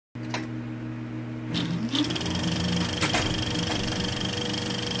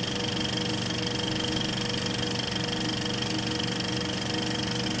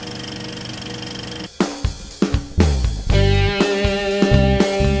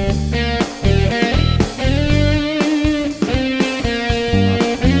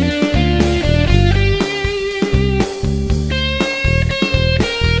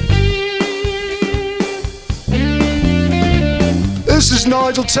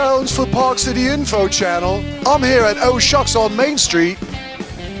Nigel Towns for Park City Info Channel. I'm here at Oh Shucks on Main Street.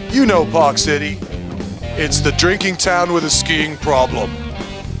 You know Park City. It's the drinking town with a skiing problem.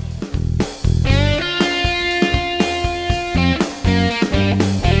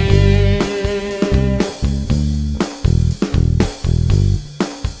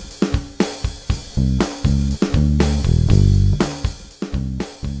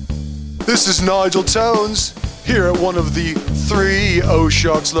 This is Nigel Towns, here at one of the 3 Oh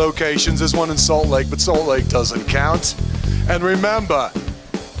Shucks locations. There's one in Salt Lake, but Salt Lake doesn't count. And remember,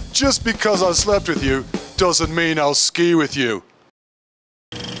 just because I slept with you doesn't mean I'll ski with you.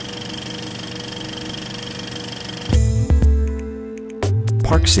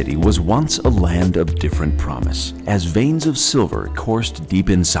 Park City was once a land of different promise, as veins of silver coursed deep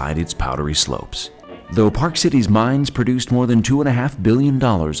inside its powdery slopes. Though Park City's mines produced more than $2.5 billion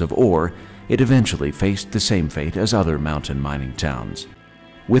of ore, it eventually faced the same fate as other mountain mining towns.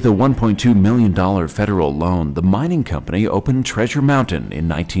 With a $1.2 million federal loan, the mining company opened Treasure Mountain in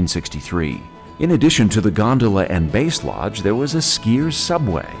 1963. In addition to the gondola and base lodge, there was a skier's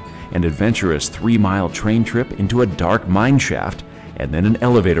subway, an adventurous 3-mile train trip into a dark mine shaft, and then an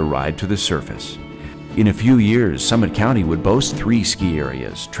elevator ride to the surface. In a few years, Summit County would boast 3 ski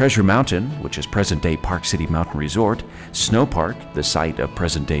areas: Treasure Mountain, which is present-day Park City Mountain Resort, Snow Park, the site of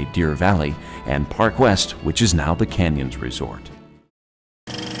present-day Deer Valley, and Park West, which is now the Canyons Resort.